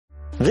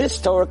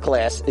This Torah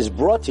class is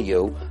brought to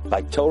you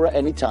by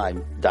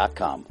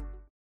TorahAnytime.com.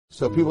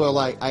 So people are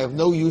like, I have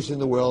no use in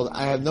the world,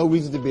 I have no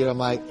reason to be here. I'm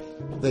like,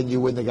 then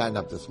you wouldn't have gotten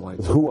up this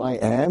morning. Who I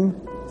am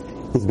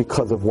is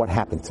because of what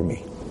happened to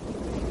me.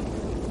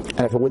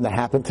 And if it wouldn't have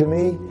happened to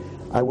me,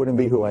 I wouldn't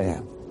be who I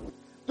am.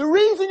 The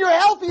reason you're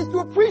healthy is to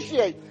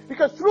appreciate,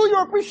 because through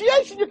your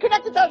appreciation, you're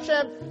connected to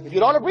Hashem. If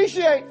you don't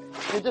appreciate,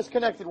 you're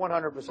disconnected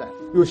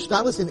 100%. Your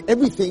status in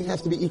everything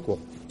has to be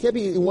equal. Can't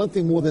be in one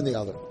thing more than the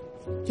other.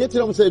 Can't sit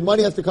home and say,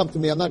 money has to come to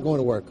me, I'm not going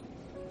to work.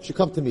 It should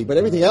come to me. But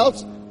everything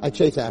else, I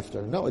chase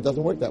after. No, it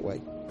doesn't work that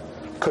way.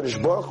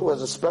 Kadosh Baruch Hu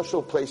has a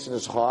special place in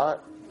his heart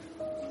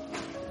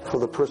for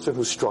the person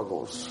who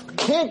struggles. You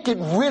can't get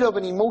rid of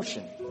an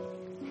emotion,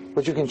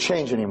 but you can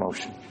change an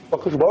emotion.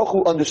 Kadosh Baruch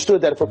Hu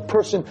understood that if a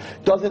person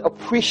doesn't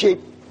appreciate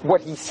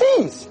what he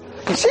sees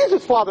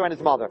his father and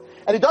his mother,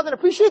 and he doesn't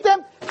appreciate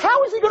them,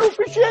 how is he going to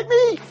appreciate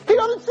me? He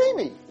doesn't see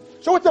me.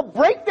 So it's a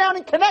breakdown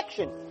in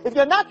connection. If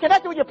you're not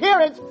connected with your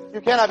parents,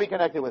 you cannot be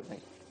connected with me.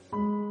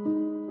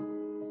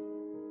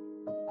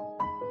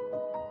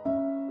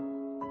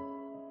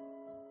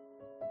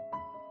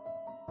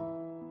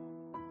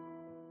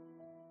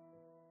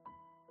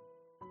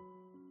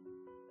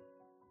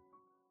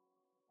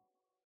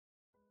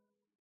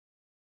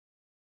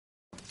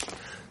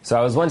 So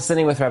I was once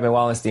sitting with Rabbi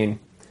Wallerstein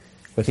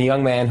with a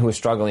young man who was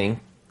struggling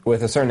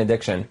with a certain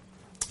addiction,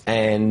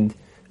 and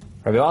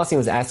Rabbi Wallerstein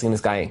was asking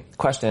this guy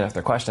question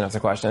after question after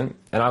question,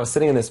 and I was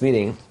sitting in this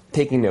meeting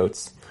taking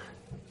notes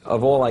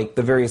of all like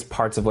the various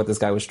parts of what this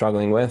guy was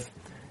struggling with,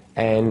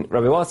 and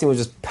Rabbi Wallerstein was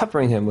just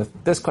peppering him with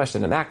this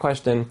question and that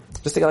question,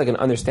 just to get like an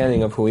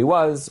understanding of who he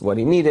was, what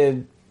he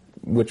needed,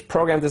 which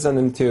program to send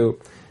him to,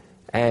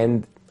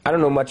 and I don't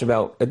know much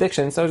about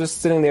addiction, so I was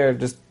just sitting there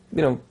just,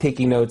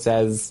 taking notes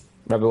as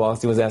Rabbi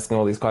Wallerstein was asking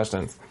all these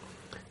questions.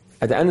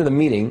 At the end of the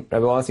meeting,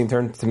 Rabbi Wallerstein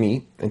turned to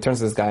me and turns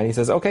to this guy and he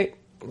says, okay,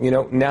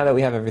 now that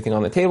we have everything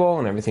on the table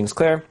and everything's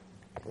clear,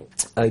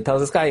 he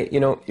tells this guy,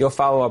 you'll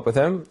follow up with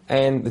him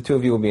and the two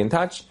of you will be in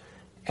touch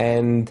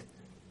and,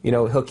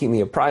 he'll keep me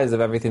apprised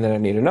of everything that I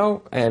need to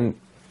know and,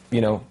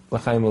 l'chaim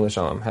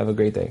u'l'shalom, have a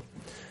great day.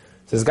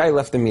 So this guy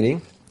left the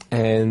meeting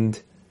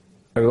and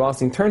Rabbi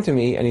Wallerstein turned to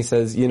me and he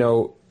says,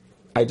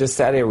 I just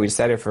sat here, we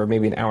sat here for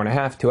maybe an hour and a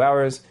half, 2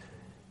 hours,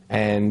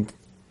 and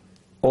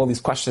all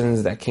these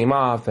questions that came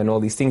up and all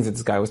these things that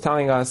this guy was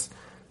telling us.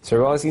 So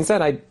Rabbi Wallerstein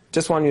said, I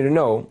just want you to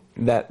know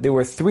that there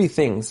were 3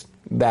 things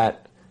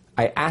that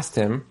I asked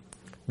him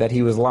that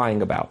he was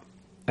lying about.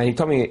 And he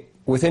told me,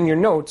 within your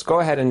notes, go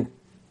ahead and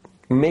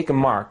make a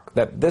mark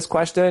that this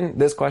question,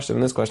 this question,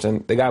 and this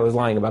question, the guy was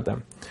lying about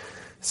them.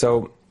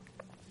 So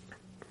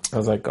I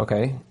was like,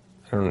 okay,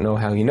 I don't know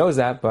how he knows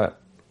that,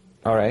 but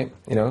all right,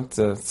 it's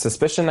a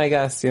suspicion, I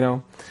guess,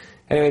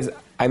 Anyways,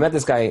 I met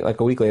this guy like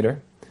a week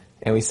later,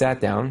 and we sat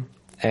down,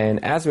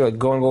 and as we were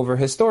going over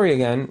his story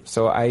again,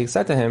 so I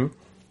said to him,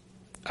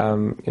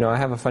 I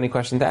have a funny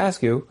question to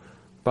ask you,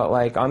 but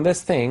like on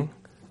this thing,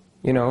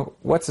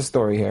 what's the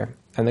story here?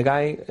 And the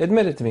guy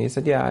admitted to me, he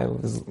said, yeah, I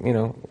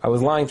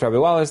was lying to Rabbi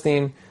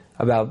Wallerstein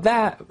about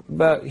that,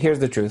 but here's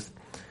the truth.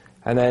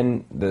 And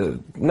then the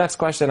next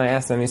question I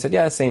asked him, he said,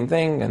 yeah, same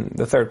thing, and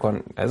the third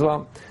one as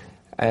well.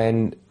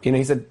 And,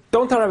 he said,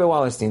 don't tell Rabbi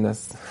Wallerstein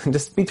this,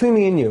 just between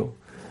me and you.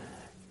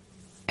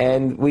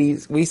 And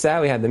we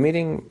sat, we had the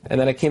meeting, and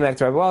then I came back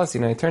to Rabbi Wallerstein,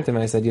 and I turned to him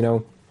and I said,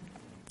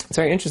 it's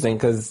very interesting,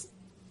 because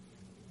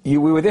we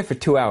were there for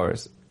 2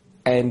 hours,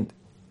 and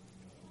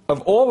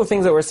of all the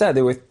things that were said,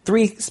 there were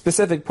 3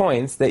 specific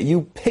points that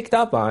you picked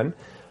up on,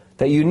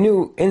 that you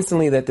knew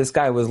instantly that this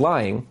guy was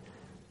lying.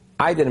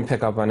 I didn't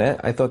pick up on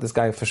it. I thought this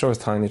guy for sure was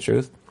telling the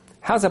truth.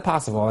 How's that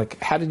possible?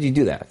 Like, how did you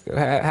do that?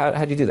 How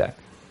did you do that?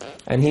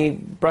 And he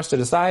brushed it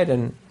aside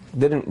and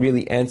didn't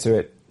really answer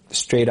it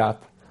straight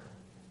up.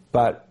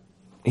 But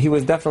he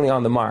was definitely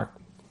on the mark.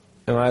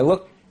 And when I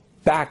look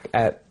back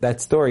at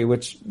that story,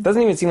 which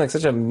doesn't even seem like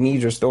such a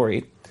major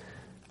story,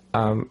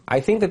 I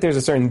think that there's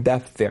a certain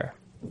depth there,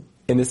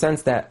 in the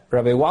sense that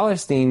Rabbi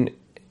Wallerstein,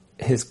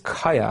 his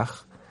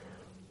kayach,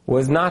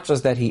 was not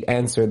just that he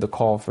answered the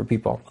call for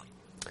people.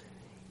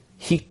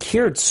 He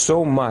cared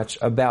so much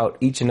about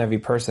each and every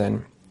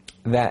person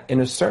that in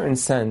a certain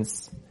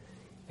sense,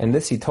 and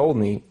this he told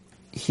me,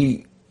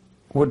 he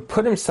would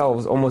put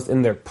himself almost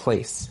in their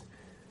place.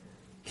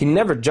 He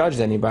never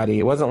judged anybody.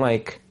 It wasn't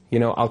like,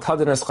 al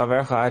tadinas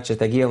chavercha ad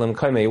shetagiyah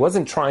limkaimeh. He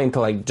wasn't trying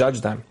to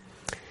judge them.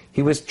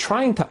 He was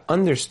trying to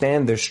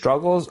understand their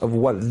struggles of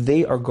what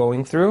they are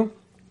going through,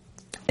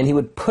 and he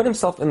would put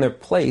himself in their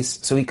place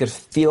so he could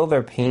feel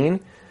their pain,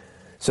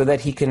 so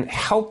that he can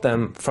help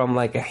them from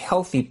a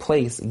healthy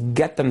place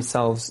get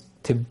themselves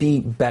to be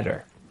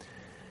better.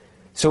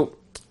 So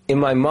in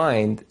my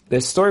mind,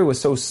 this story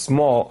was so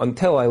small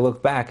until I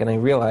looked back and I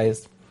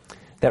realized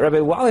that Rabbi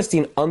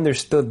Wallerstein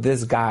understood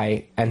this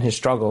guy and his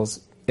struggles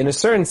in a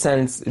certain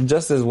sense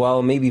just as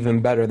well, maybe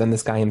even better than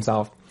this guy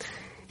himself.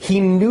 He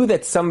knew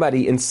that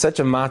somebody in such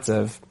a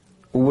matzav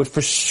would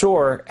for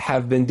sure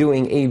have been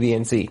doing A, B,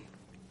 and C.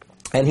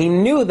 And he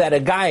knew that a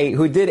guy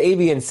who did A,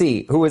 B, and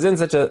C, who was in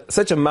such a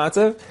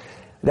matzav,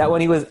 that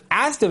when he was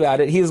asked about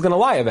it, he was going to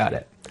lie about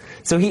it.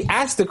 So he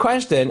asked the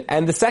question,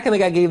 and the second the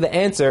guy gave the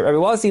answer, Rabbi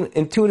Wallerstein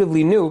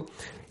intuitively knew,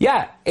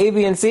 yeah, A,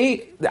 B, and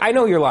C, I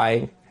know you're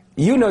lying.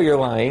 You know you're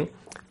lying.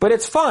 But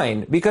it's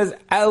fine, because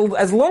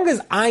as long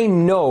as I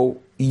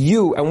know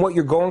you and what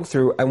you're going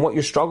through and what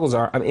your struggles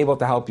are, I'm able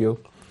to help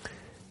you.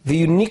 The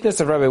uniqueness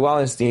of Rabbi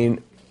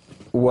Wallerstein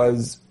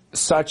was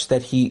such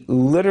that he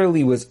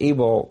literally was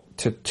able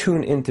to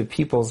tune into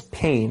people's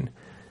pain,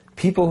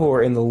 people who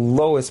are in the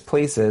lowest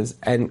places,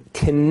 and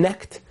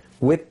connect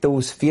with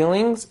those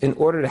feelings in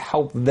order to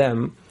help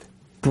them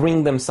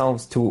bring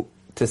themselves to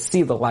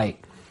see the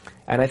light.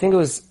 And I think it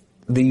was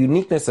the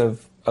uniqueness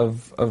of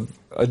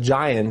a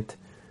giant,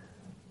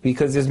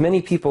 because there's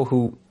many people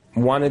who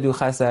want to do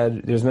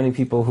chesed, there's many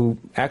people who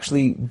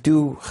actually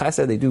do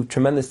chesed, they do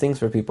tremendous things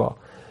for people.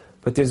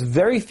 But there's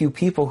very few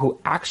people who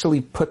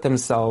actually put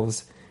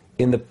themselves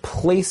in the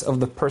place of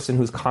the person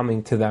who's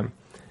coming to them.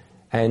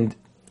 And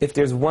if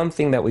there's one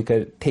thing that we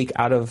could take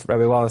out of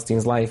Rabbi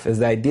Wallerstein's life, is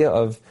the idea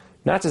of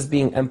not just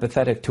being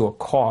empathetic to a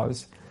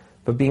cause,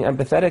 but being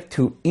empathetic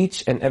to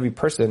each and every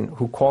person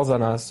who calls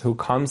on us, who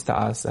comes to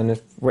us. And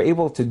if we're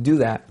able to do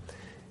that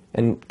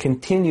and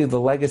continue the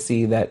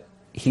legacy that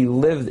he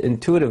lived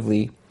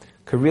intuitively,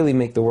 could really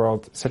make the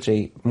world such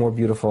a more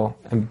beautiful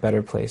and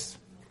better place.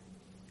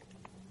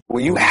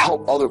 When you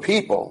help other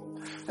people,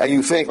 and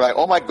you think, like,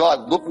 oh my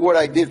God, look what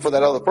I did for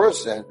that other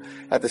person,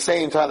 at the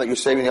same time that you're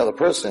saving the other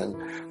person,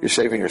 you're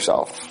saving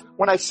yourself.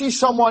 When I see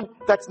someone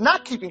that's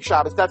not keeping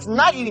Shabbos, that's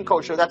not eating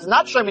kosher, that's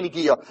not Shemini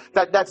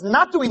Giyah, that's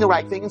not doing the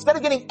right thing, instead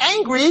of getting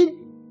angry,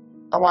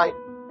 I'm like,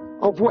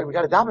 oh boy, we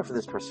got to daven for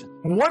this person.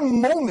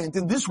 One moment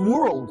in this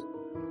world,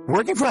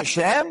 working for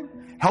Hashem,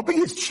 helping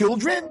his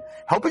children,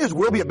 helping his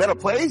world be a better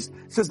place,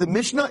 says the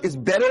Mishnah is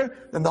better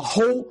than the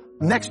whole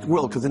next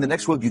world, because in the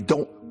next world you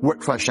don't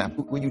work for Hashem.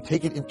 When you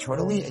take it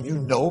internally and you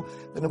know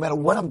that no matter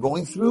what I'm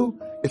going through,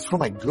 it's for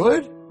my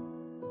good,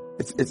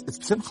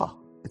 it's simcha,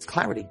 it's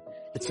clarity,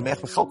 it's samech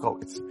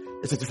v'chelko, it's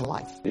a different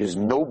life. There's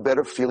no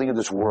better feeling in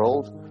this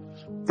world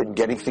than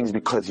getting things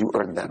because you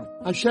earned them.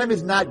 Hashem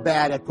is not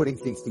bad at putting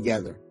things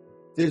together.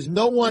 There's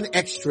no one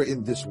extra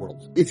in this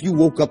world. If you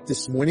woke up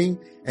this morning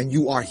and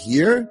you are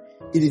here,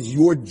 it is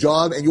your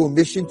job and your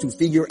mission to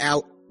figure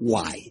out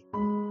why.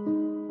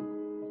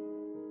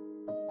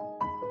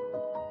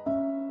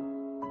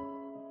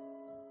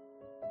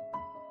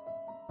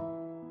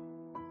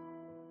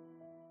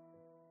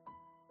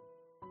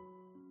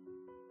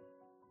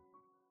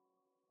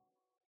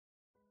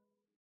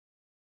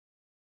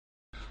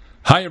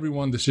 Hi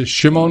everyone, this is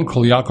Shimon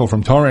Kolyako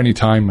from Torah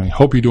Anytime. I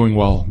hope you're doing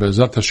well.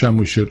 Be'ezrat Hashem,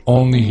 we should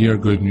only hear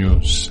good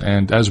news.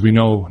 And as we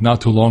know,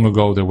 not too long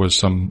ago, there was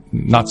some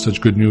not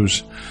such good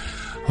news.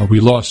 We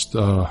lost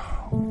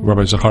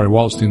Rabbi Zachariah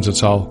Wallerstein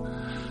Zatzal,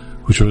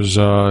 which was,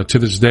 to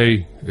this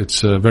day,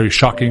 it's very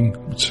shocking.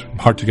 It's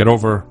hard to get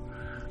over,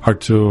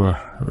 hard to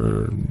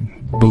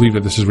believe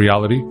that this is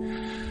reality.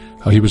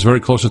 He was very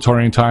close to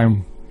Torah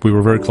Anytime. We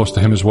were very close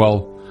to him as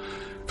well.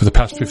 For the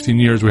past 15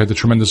 years, we had the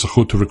tremendous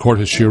zechut to record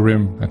his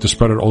shiurim and to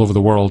spread it all over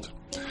the world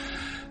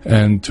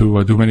and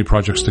to do many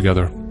projects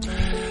together.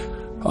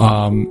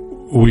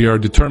 We are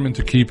determined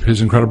to keep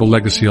his incredible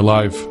legacy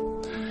alive.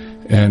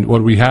 And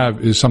what we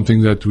have is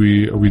something that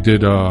we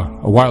did a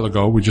while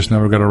ago. We just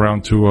never got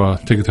around to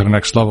take it to the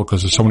next level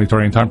because there's so many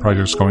Torah Anytime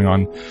projects going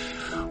on.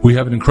 We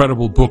have an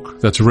incredible book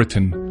that's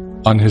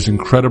written on his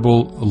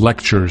incredible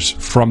lectures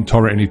from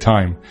Torah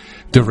Anytime,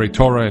 Divrei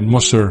Torah and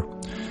Musar.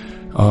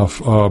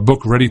 A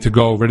book ready to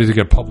go, ready to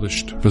get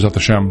published, B'ezrat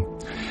Hashem.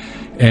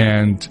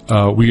 And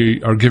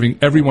we are giving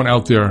everyone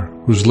out there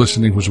who's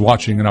listening, who's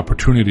watching, an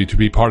opportunity to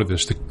be part of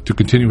this, to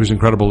continue his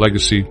incredible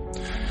legacy.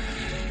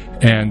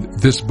 And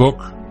this book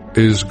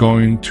is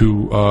going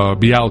to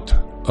be out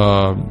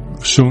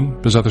soon,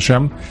 B'ezrat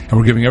Hashem, and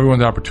we're giving everyone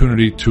the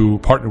opportunity to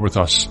partner with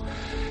us.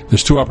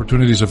 There's two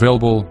opportunities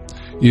available,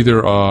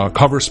 either a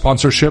cover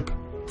sponsorship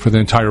for the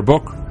entire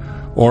book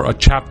or a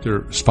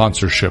chapter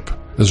sponsorship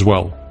as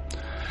well.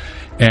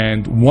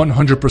 And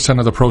 100%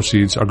 of the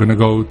proceeds are going to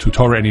go to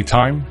Torah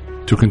Anytime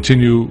to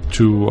continue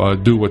to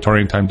do what Torah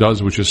Anytime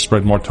does, which is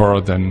spread more Torah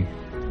than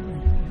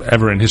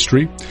ever in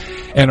history.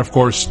 And of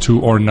course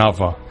to Or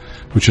Nava,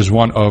 which is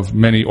one of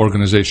many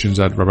organizations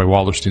that Rabbi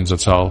Wallerstein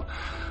Zatzal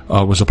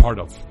was a part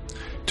of,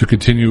 to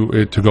continue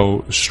it to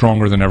go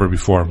stronger than ever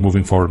before,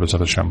 moving forward with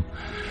Hashem.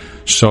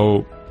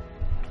 So,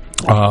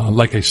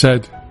 like I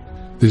said,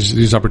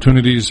 these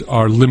opportunities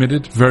are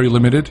limited, very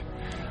limited.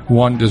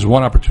 There's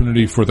one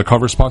opportunity for the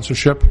cover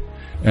sponsorship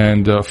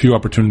and a few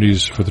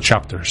opportunities for the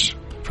chapters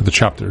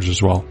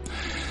as well.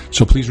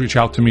 So please reach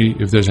out to me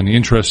if there's any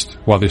interest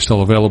while they're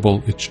still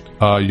available.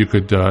 You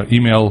could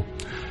email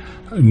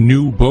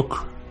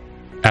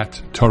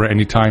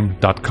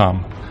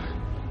newbook@torahanytime.com.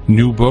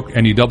 Newbook,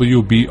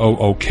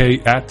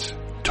 NEWBOOK at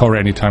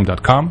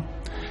torahanytime.com.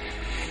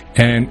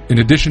 And in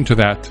addition to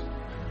that,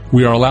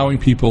 we are allowing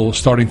people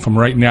starting from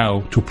right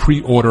now to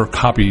pre-order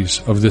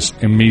copies of this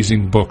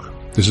amazing book.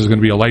 This is going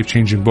to be a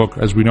life-changing book.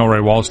 As we know,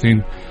 Rabbi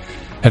Wallerstein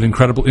had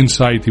incredible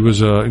insight. He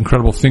was an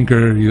incredible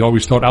thinker. He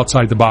always thought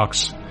outside the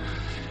box.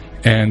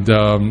 and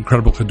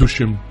incredible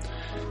Chedushim.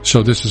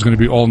 So this is going to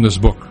be all in this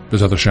book,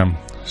 B'ezrat Hashem.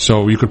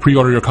 So you could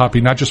pre-order your copy,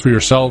 not just for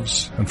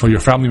yourselves and for your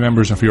family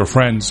members and for your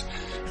friends.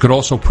 You could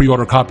also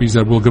pre-order copies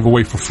that we'll give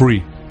away for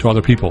free to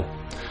other people.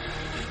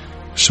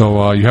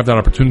 So you have that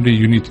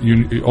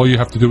opportunity. All you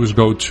have to do is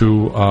go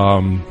to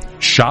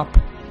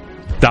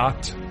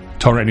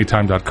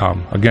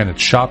shop.torahanytime.com. Again,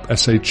 it's shop,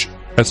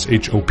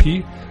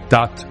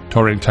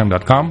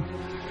 shop.torahanytime.com.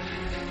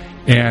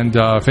 And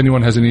if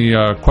anyone has any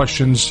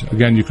questions,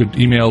 again, you could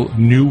email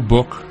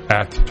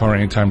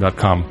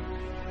newbook@torahanytime.com.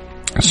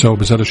 So,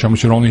 B'ezrat Hashem, we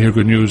should only hear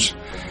good news,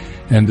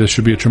 and there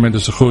should be a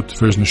tremendous zechut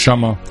for his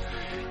neshama.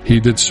 He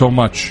did so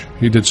much.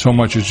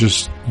 It's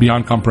just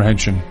beyond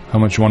comprehension how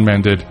much one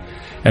man did.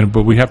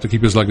 But we have to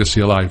keep his legacy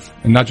alive,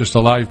 and not just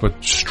alive, but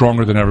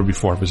stronger than ever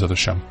before, B'ezrat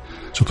Hashem.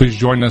 So please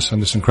join us on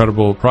this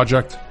incredible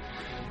project.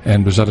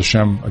 And B'ezrat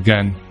Hashem,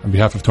 again, on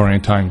behalf of Torah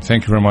Anytime,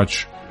 thank you very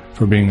much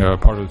for being a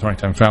part of the Torah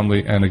Anytime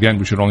family. And again,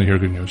 we should only hear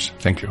good news.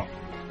 Thank you.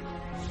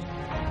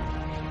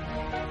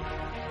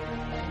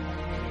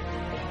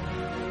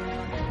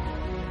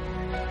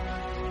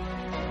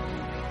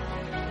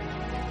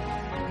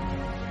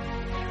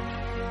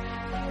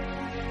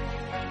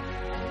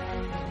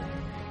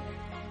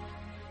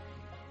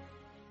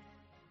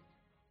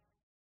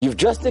 You've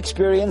just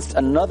experienced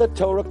another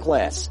Torah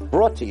class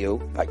brought to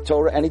you by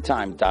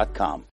TorahAnytime.com.